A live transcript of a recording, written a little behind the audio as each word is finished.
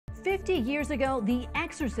50 years ago, The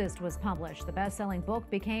Exorcist was published. The best-selling book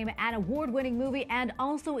became an award-winning movie and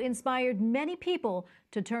also inspired many people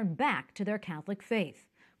to turn back to their Catholic faith.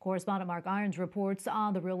 Correspondent Mark Irons reports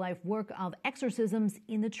on the real-life work of exorcisms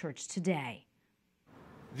in the church today.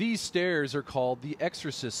 These stairs are called the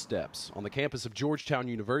Exorcist steps on the campus of Georgetown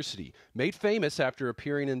University, made famous after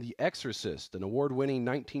appearing in The Exorcist, an award-winning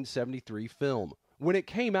 1973 film. When it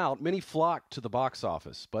came out, many flocked to the box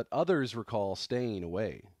office, but others recall staying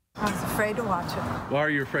away. I was afraid to watch it. Why are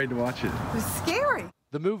you afraid to watch it? It was scary.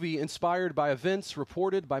 The movie inspired by events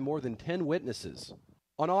reported by more than 10 witnesses.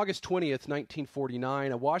 On August 20th,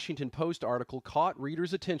 1949, a Washington Post article caught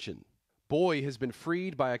readers' attention. Boy has been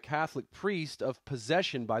freed by a Catholic priest of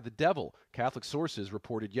possession by the devil, Catholic sources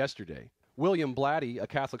reported yesterday. William Blatty, a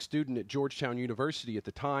Catholic student at Georgetown University at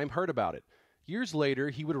the time, heard about it. Years later,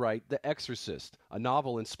 he would write The Exorcist, a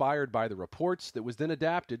novel inspired by the reports that was then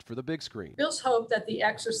adapted for the big screen. Bill's hope that The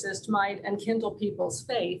Exorcist might enkindle people's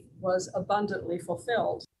faith was abundantly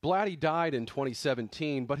fulfilled. Blatty died in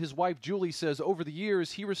 2017, but his wife Julie says over the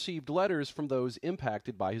years he received letters from those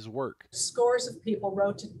impacted by his work. Scores of people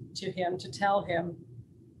wrote to him to tell him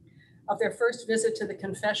of their first visit to the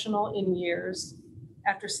confessional in years,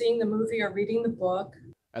 after seeing the movie or reading the book.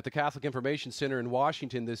 At the Catholic Information Center in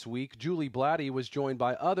Washington this week, Julie Blatty was joined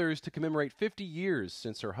by others to commemorate 50 years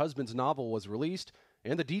since her husband's novel was released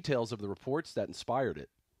and the details of the reports that inspired it.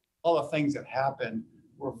 All the things that happened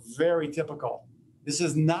were very typical. This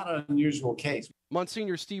is not an unusual case.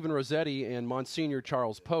 Monsignor Stephen Rosetti and Monsignor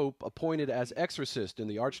Charles Pope, appointed as exorcist in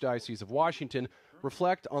the Archdiocese of Washington,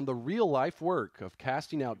 reflect on the real-life work of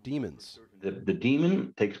casting out demons. The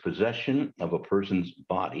demon takes possession of a person's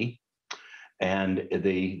body, and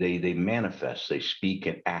they manifest, they speak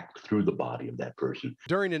and act through the body of that person.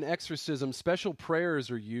 During an exorcism, special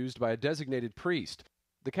prayers are used by a designated priest.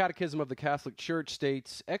 The Catechism of the Catholic Church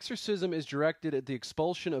states, exorcism is directed at the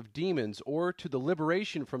expulsion of demons or to the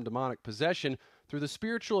liberation from demonic possession through the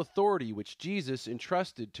spiritual authority which Jesus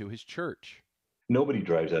entrusted to his church. Nobody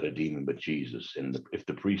drives out a demon but Jesus, and if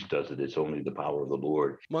the priest does it, it's only the power of the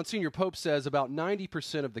Lord. Monsignor Pope says about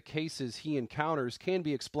 90% of the cases he encounters can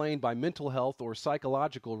be explained by mental health or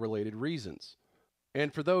psychological related reasons.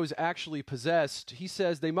 And for those actually possessed, he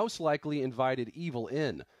says they most likely invited evil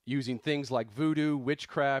in, using things like voodoo,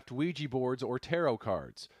 witchcraft, Ouija boards, or tarot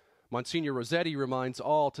cards. Monsignor Rosetti reminds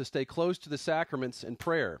all to stay close to the sacraments and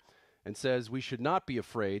prayer, and says we should not be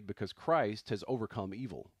afraid because Christ has overcome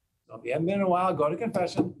evil. So if you haven't been in a while, go to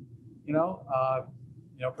confession,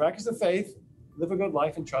 practice the faith, live a good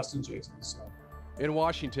life, and trust in Jesus. So. In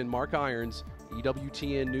Washington, Mark Irons,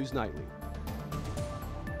 EWTN News Nightly.